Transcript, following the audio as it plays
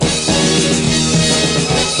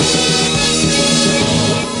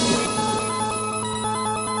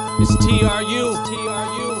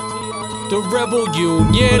The Rebel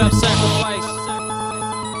Union. What up, Sacrifice?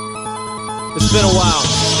 It's been a while.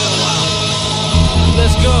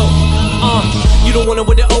 Let's go. You don't wanna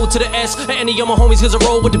with the O to the S. Any of my homies, cause I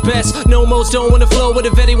roll with the best. No most don't wanna flow with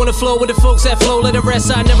the Vetty, wanna flow with the folks that flow. Let the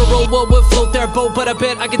rest, I never roll what would float their boat. But I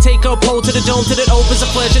bet I can take a pole to the dome, to that opens a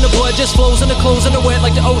pledge, and the blood just flows in the clothes and the wet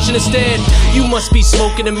like the ocean instead. You must be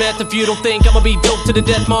smoking the meth if you don't think I'ma be dope to the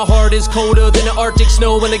death. My heart is colder than the Arctic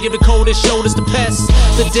snow when I give the coldest shoulders to pests.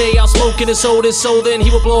 The day I'll smoke and sold his soul, then he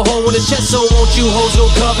will blow a hole in his chest. So won't you hoes go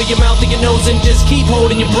cover your mouth and your nose and just keep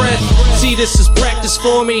holding your breath. See, this is practice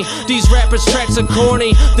for me. These rappers' tracks are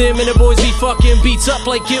corny. Them and the boys be fucking beats up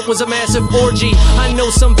like it was a massive orgy. I know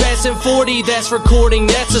some passing 40, that's recording,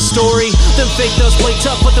 that's a story. Them fake does play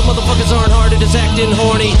tough, but the motherfuckers aren't hard, it is acting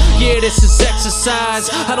horny. Yeah, this is exercise,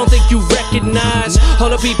 I don't think you recognize all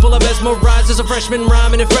the people I mesmerized as a freshman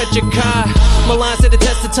rhyming in Frederick High. My lines at the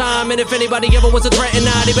test of time, and if anybody ever was a threat and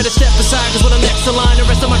I, they better step aside, cause when I'm next in line, the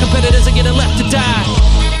rest of my competitors are getting left to die.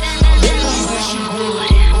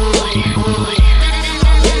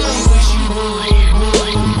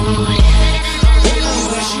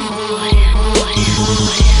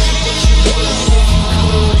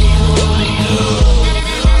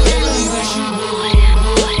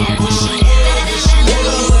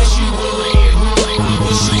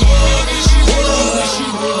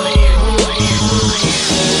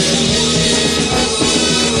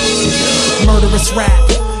 Murderous rap,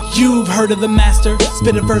 you've heard of the master.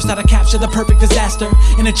 Spit a verse that'll capture the perfect disaster.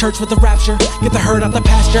 In a church with a rapture, get the herd out the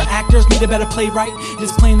pasture. Actors need a better playwright. It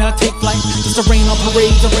is plain that I take flight, just to rain on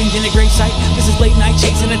parades, arranging a great sight. This is late night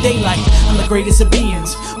chasing the daylight. I'm the greatest of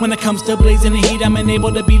beings. When it comes to blazing the heat, I'm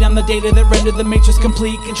unable to beat. I'm the data that rendered the matrix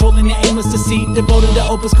complete, controlling the aimless deceit, devoted to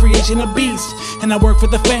opus creation of beast. And I work for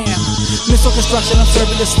the fam. Missile construction, I'm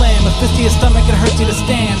serving the slam. A fist to your stomach, it hurts you to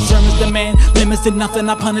stand. Sermons demand, limits did nothing.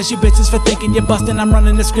 I punish you bitches for thinking you're busting. I'm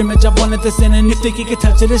running the scrimmage, I've wanted this in, and you think you can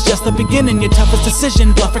touch it, it's just the beginning. Your toughest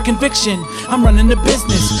decision, bluff or conviction. I'm running the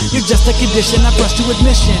business, you're just a condition. I brush to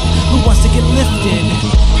admission, who wants to get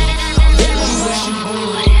lifted?